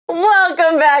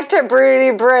Welcome back to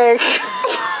Broody Break. What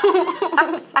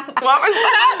was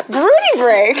that? Broody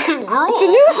Break. Gruel. It's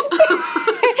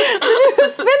a new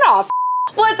spin-off.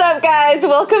 What's up, guys?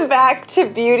 Welcome back to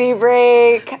Beauty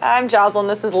Break. I'm Joslyn,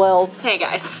 this is Lils. Hey,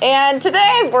 guys. And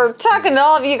today we're talking to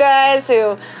all of you guys who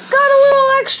got a little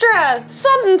extra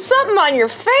something on your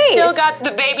face. Still got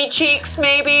the baby cheeks,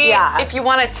 maybe. Yeah. If you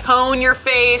want to tone your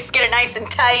face, get it nice and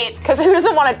tight. Because who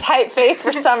doesn't want a tight face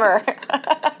for summer?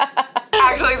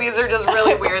 Actually, these are just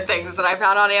really weird things that I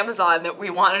found on Amazon that we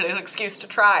wanted an excuse to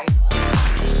try.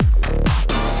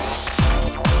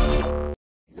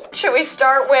 Should we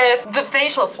start with the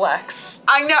facial flex?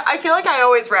 I feel like I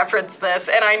always reference this,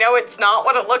 and I know it's not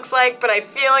what it looks like, but I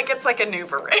feel like it's like a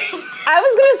NuvaRing. I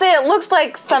was gonna say it looks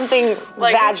like something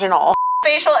Like- vaginal.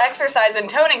 Facial exercise and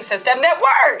toning system that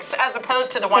works, as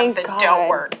opposed to the ones Thank that God. don't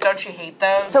work. Don't you hate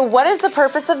those? So what is the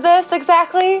purpose of this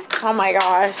exactly? Oh my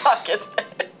gosh. Fuck is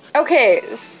this? Okay,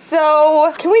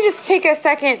 so can we just take a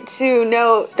second to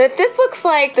note that this looks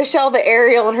like the shell that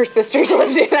Ariel and her sisters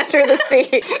lived in under the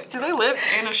sea. Do they live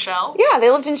in a shell? Yeah, they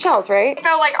lived in shells, right?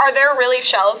 So, like, are there really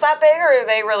shells that big, or are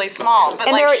they really small? But,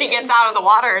 And like, they're- she gets out of the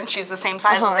water and she's the same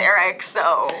size as Eric,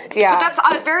 so. Yeah. But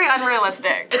that's very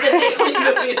unrealistic.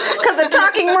 Because a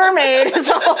talking mermaid is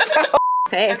also.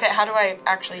 Hey. Okay, how do I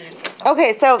actually use this?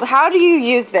 Okay, so how do you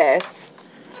use this?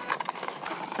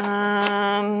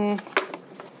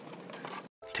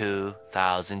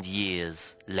 2,000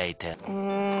 years later.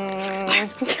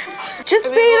 Just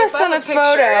mean, based look, on by a the picture,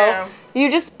 photo, yeah.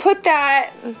 you just put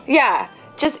that, yeah,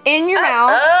 just in your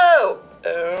mouth. Oh!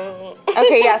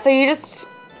 Okay, yeah, so you just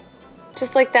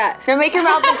like that. Now make your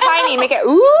mouth tiny, make it,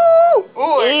 ooh!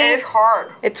 Ooh, it is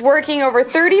hard. It's working over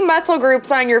 30 muscle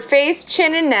groups on your face,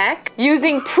 chin, and neck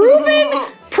using proven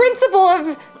principle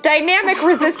of dynamic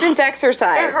resistance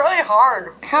exercise. It's really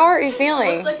hard. How are you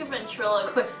feeling? Looks like a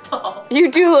ventriloquist doll. You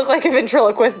do look like a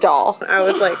ventriloquist doll. I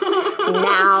was like,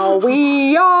 now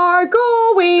we are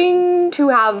going to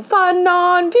have fun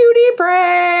on Beauty Break.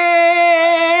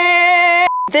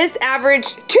 This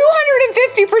averaged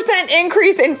 250%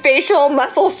 increase in facial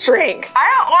muscle strength. I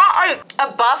don't want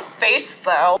a buff face,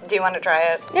 though. Do you want to try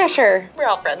it? Yeah, sure. We're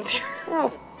all friends here.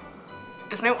 Oh,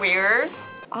 Isn't it weird?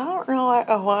 I don't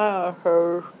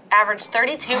know. Average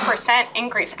 32%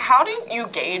 increase. How do you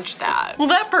gauge that? Well,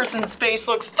 that person's face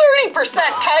looks 30%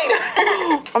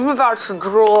 tighter. I'm about to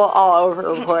drool all over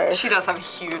the place. She does have a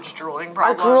huge drooling I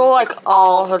problem. drool like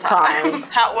all the time.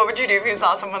 What would you do if you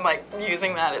saw someone like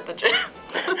using that at the gym?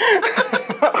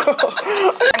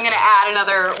 I'm gonna add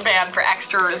another band for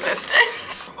extra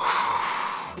resistance.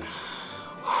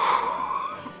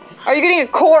 Are you getting a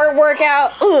core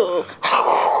workout? Ugh.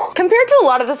 Compared to a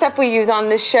lot of the stuff we use on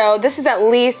this show, this is at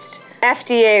least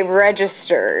FDA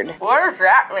registered. What does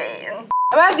that mean?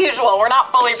 As usual, we're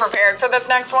not fully prepared for this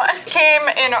next one. Came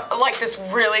in like this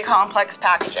really complex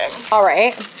packaging. All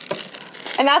right.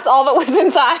 And that's all that was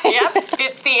inside? Yep,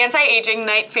 it's the anti-aging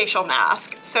night facial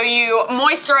mask. So you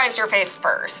moisturize your face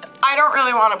first. I don't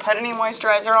really want to put any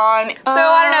moisturizer on. So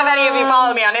I don't know if any of you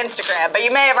follow me on Instagram, but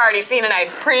you may have already seen a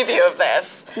nice preview of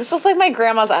this. This looks like my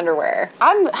grandma's underwear.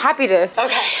 I'm happy to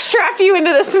strap you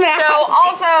into this mask. So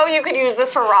also you could use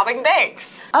this for robbing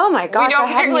banks. Oh my gosh. We don't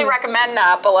particularly recommend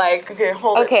that, but like, okay,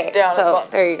 hold it down. So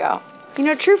there you go. You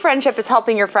know, true friendship is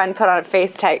helping your friend put on a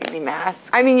face tightening mask.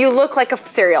 I mean, you look like a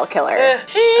serial killer. All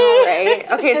right.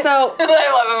 Okay, so.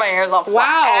 I love it, my hair's all flat.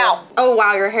 Wow. Ow. Oh,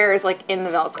 wow, your hair is like in the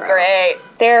Velcro. Great.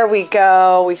 There we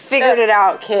go. We figured it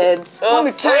out, kids. Let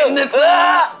me tighten this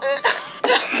up.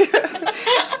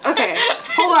 Okay,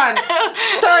 hold on.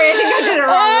 Sorry, I think I did it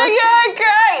wrong. Oh my God,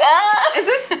 great. Is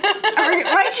this,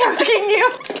 am I choking you?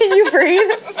 Can you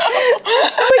breathe?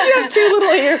 Like you have two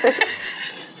little ears.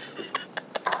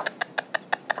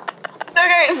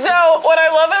 Okay, so what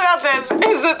I love about this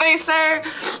is that they say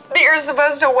that you're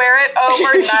supposed to wear it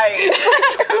overnight.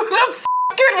 Who the f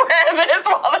could wear this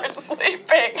while they're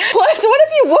sleeping? Plus, what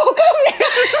if you woke up next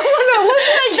to someone that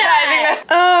looked like that?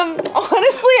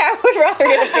 Honestly, I would rather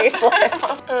get a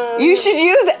facelift. You should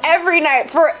use every night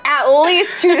for at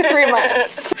least 2 to 3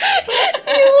 months.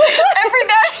 Every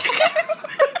night.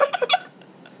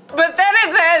 But then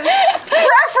it says,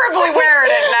 preferably wear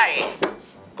it at night.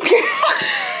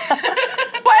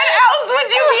 When else would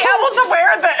you be able to wear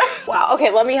this? Wow,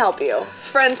 okay, let me help you.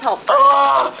 Friends help.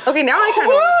 Ugh. Okay, now I kind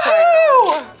of want to try it.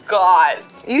 Woo! God.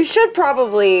 You should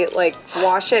probably, like,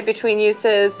 wash it between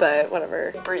uses, but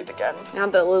whatever. Breathe again. Now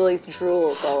that Lily's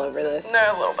drool is all over this.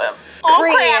 No, a little bit. Oh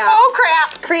Crap. crap, oh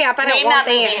crap. Crap, I don't Name want that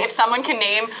movie that. if someone can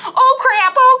name, oh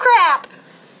crap, oh crap.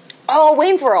 Oh,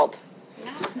 Wayne's World.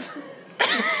 No.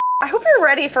 I hope you're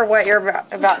ready for what you're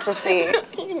about to see.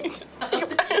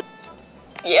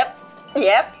 Yep.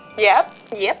 Yep.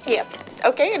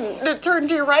 Okay, and turn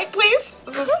to your right, please.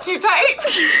 Is this too tight?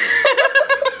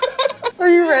 Are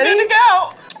you ready? Good to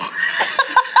go.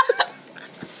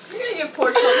 You're gonna give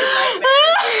poor children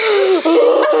nightmares.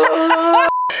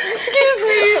 Excuse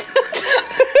me.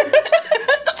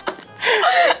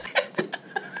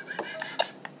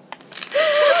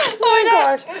 Oh my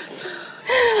gosh.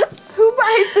 Who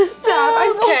buys this stuff? I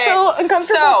feel so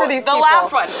uncomfortable for these people. The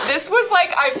last one. This was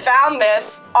like, I found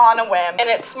this on a whim, and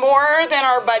it's more than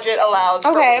our budget allows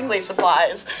for weekly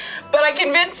supplies. But I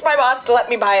convinced my boss to let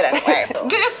me buy it anyway.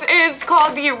 This is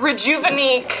called the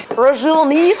Rejuvenate.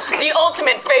 The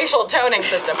ultimate facial toning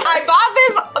system. I bought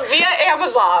this via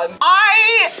Amazon.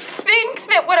 I think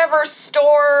that whatever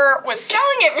store was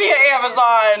selling it via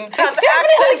Amazon has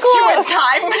access to a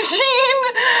time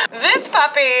machine. This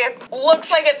puppy looks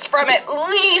like it's from at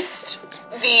least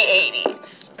the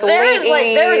 80s.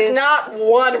 There is not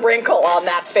one wrinkle on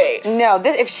that face. No,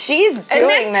 if she's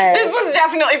doing this was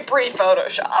definitely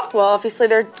pre-Photoshopped. Well, obviously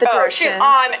they're the directions. She's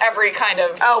on every kind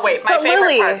of. Oh wait, my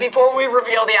favorite part. Before we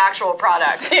reveal the actual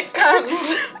product, it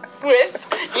comes with,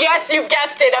 yes, you've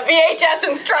guessed it, a VHS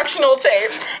instructional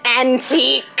tape.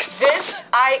 Antiques. This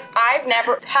I've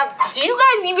never have. Do you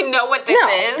guys even know what this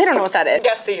is? They don't know what that is.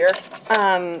 Guess the year.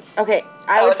 Okay,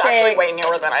 I would it's say actually way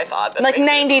newer than I thought. This like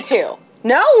 92.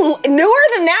 No, newer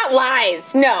than that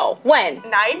lies. No, when?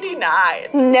 99.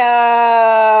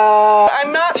 No.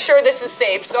 I'm not sure this is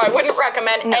safe, so I wouldn't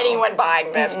recommend anyone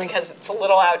buying this because it's a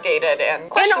little outdated and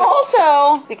questionable. And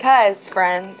also, because,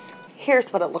 friends,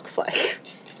 here's what it looks like.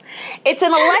 It's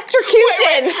an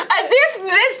electrocution. Wait, as if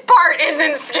this part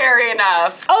isn't scary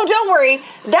enough. Oh, don't worry.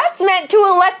 That's meant to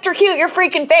electrocute your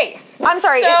freaking face. I'm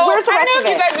sorry, So, where's the rest of it? I don't know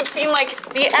if you guys have seen like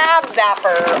the ab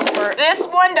zapper. Or this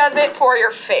one does it for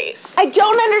your face. I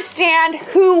don't understand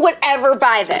who would ever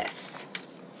buy this.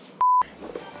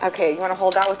 Okay, you want to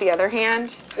hold that with the other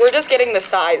hand? We're just getting the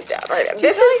size down right now.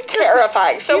 This is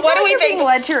terrifying. So what do we think? Being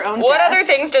led to your own what death? other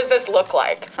things does this look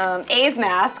like? A's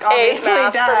mask, A's obviously.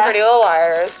 mask from Pretty Little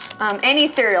Liars. Any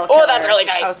serial killer. Oh, that's really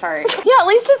tight. Oh, sorry. Yeah, at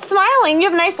least it's smiling. You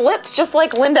have nice lips, just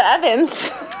like Linda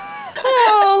Evans.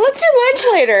 Oh, let's do lunch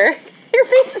later. Your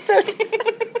face is so tan.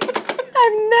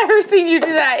 I've never seen you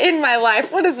do that in my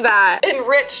life. What is that?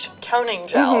 Enriched toning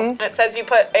gel. And it says you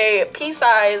put a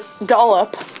pea-size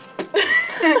dollop.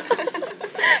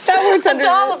 That word's under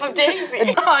dollop of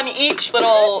daisy on each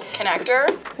little connector.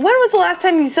 When was the last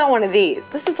time you saw one of these?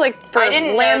 This is like for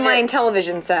landline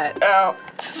television sets. Oh.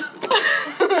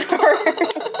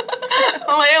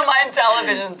 Landline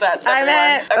television sets, everyone. I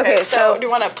meant, okay, so do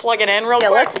you want to plug it in real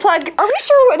quick? Let's plug. Are we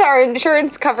sure that our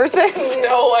insurance covers this?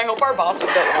 No, I hope our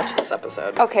bosses don't watch this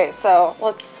episode. Okay, so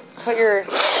let's put your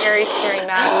scary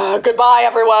mask. Goodbye,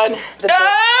 everyone. Ew.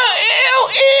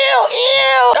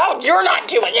 No, you're not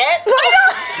doing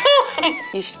it.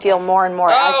 You should feel more and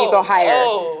more as you go higher.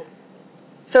 Oh.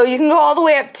 So you can go all the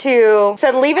way up to,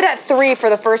 said leave it at 3 for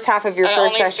the first half of your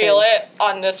first session. I only feel it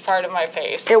on this part of my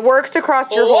face. It works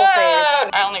across your whole face.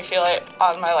 I only feel it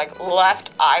on my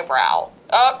left eyebrow.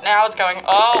 Oh, now it's going,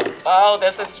 oh,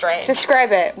 this is strange.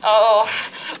 Describe it. Oh,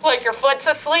 like your foot's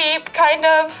asleep, kind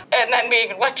of, and then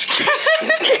being electrocuted.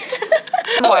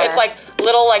 Oh, it's like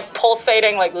little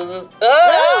pulsating, it's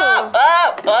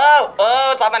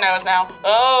on my nose now.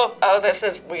 Oh, this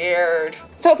is weird.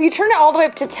 So if you turn it all the way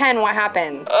up to 10, what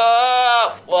happens?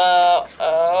 Oh, whoa,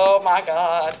 oh my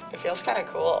God. It feels kind of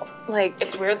cool.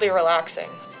 It's weirdly relaxing.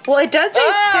 Well, it does say sit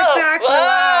back, relax.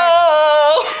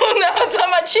 Oh, now it's on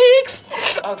my cheeks.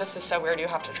 Oh, this is so weird. You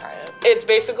have to try it. It's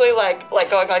basically like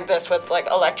going like this with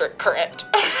electric current.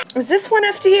 Is this one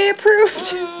FDA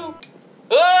approved?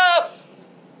 Oh.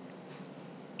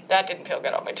 That didn't feel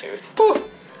good on my tooth.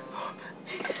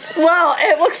 Well,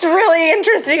 it looks really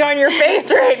interesting on your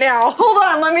face right now. Hold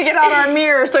on, let me get out our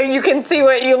mirror so you can see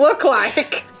what you look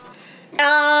like.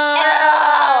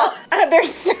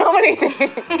 There's so many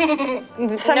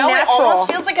things. Some natural. It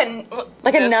almost feels like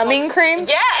a numbing cream?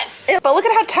 Yes! But look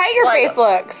at how tight your face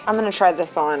looks. I'm gonna try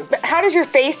this on. But how does your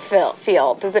face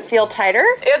feel? Does it feel tighter?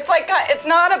 It's it's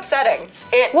not upsetting.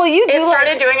 It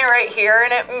started doing it right here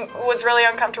and it was really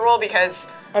uncomfortable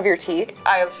because of your teeth?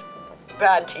 I have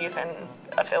bad teeth and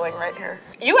a filling right here.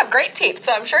 You have great teeth,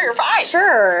 so I'm sure you're fine.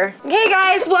 Sure. Hey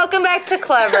guys, welcome back to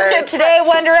Clevver. Today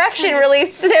One Direction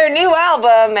released their new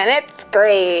album and it's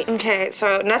great. Okay,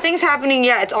 so nothing's happening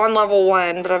yet. It's on level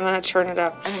 1, but I'm gonna turn it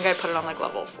up. I think I put it on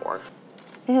level 4.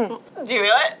 Do you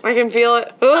feel it? I can feel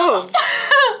it. Ooh.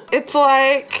 It's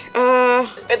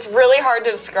it's really hard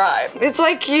to describe. It's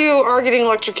like you are getting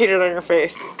electrocuted on your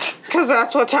face. Because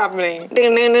that's what's happening.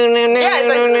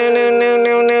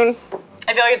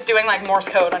 I feel like it's doing Morse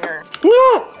code on your...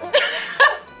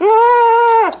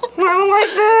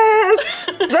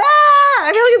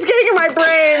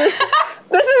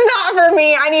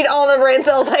 brain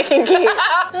cells I can keep.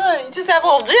 You just have a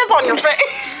little jizz on your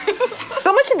face.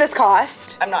 How much did this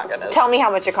cost? I'm not gonna. Tell me how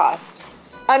much it cost.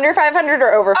 Under 500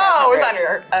 or over 500? Oh, it was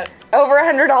under. Over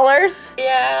 $100?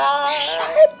 Yeah.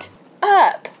 Shut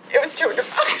up. It was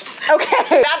 $200.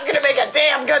 Okay. That's gonna make a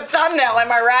damn good thumbnail,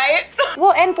 am I right?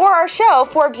 Well, and for our show,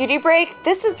 for Beauty Break,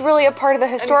 this is really a part of the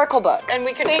historical book. And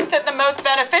we could think that the most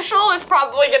beneficial is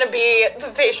probably gonna be the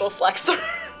facial flexor.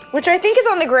 Which I think is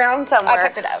on the ground somewhere. I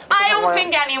picked it up. I don't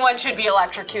think anyone should be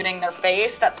electrocuting their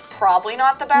face. That's probably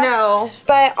not the best. No.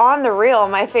 But on the real,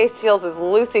 my face feels as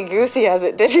loosey-goosey as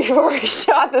it did before we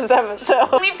shot this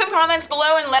episode. Leave some comments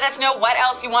below and let us know what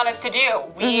else you want us to do.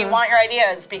 We want your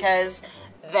ideas because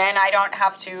then I don't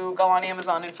have to go on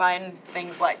Amazon and find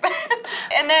things like that.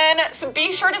 And then so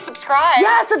be sure to subscribe.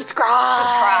 Yeah,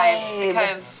 subscribe.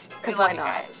 Because we love why you not?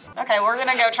 guys. Okay, we're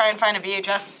gonna go try and find a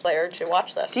VHS player to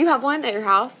watch this. Do you have one at your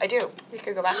house? I do. We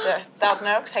could go back to Thousand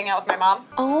Oaks, hang out with my mom.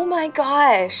 Oh my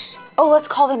gosh. Oh, let's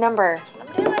call the number. That's what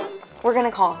I'm doing. We're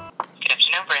gonna call. Good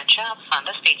afternoon, Branch.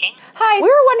 Fonda speaking. Hi, we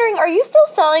were wondering, are you still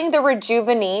selling the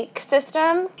Rejuvenique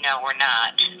system? No, we're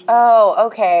not. Oh,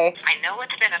 okay. I know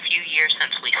it's been a few years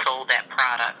since we sold that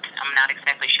product. I'm not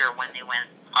exactly sure when they went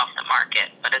off the market,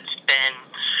 but it's been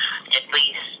at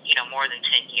least, more than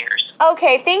 10 years.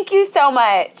 Okay, thank you so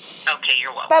much. Okay,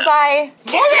 you're welcome. Bye-bye.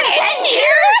 10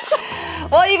 years?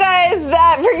 Well, you guys,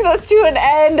 that brings us to an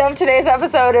end of today's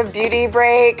episode of Beauty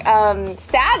Break.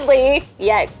 Sadly,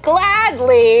 yet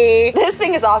gladly, this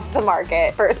thing is off the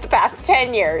market for the past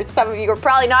 10 years. Some of you are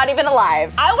probably not even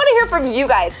alive. I want to hear from you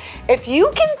guys. If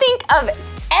you can think of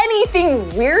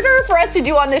anything weirder for us to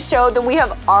do on this show than we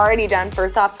have already done,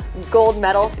 first off, gold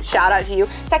medal, shout out to you.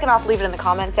 Second off, leave it in the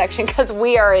comment section because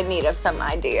we are in need of some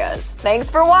ideas. Thanks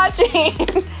for watching.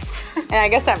 And I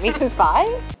guess that means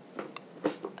bye.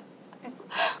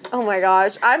 Oh my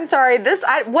gosh, I'm sorry,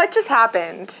 what just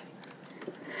happened?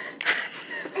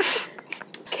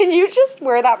 Can you just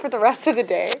wear that for the rest of the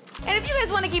day? And if you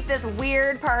guys want to keep this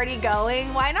weird party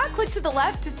going, why not click to the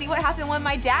left to see what happened when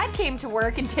my dad came to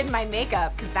work and did my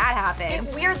makeup, because that happened.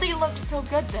 It weirdly looked so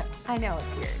good though. I know,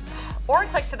 it's weird. Or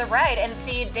click to the right and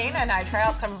see Dana and I try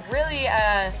out some really,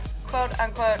 quote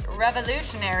unquote,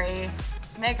 revolutionary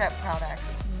makeup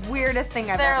products. Weirdest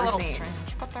thing I've They're ever a little seen.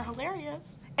 strange, but they're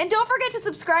hilarious. And don't forget to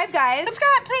subscribe, guys.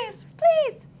 Subscribe, please.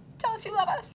 Please. Tell us you love us.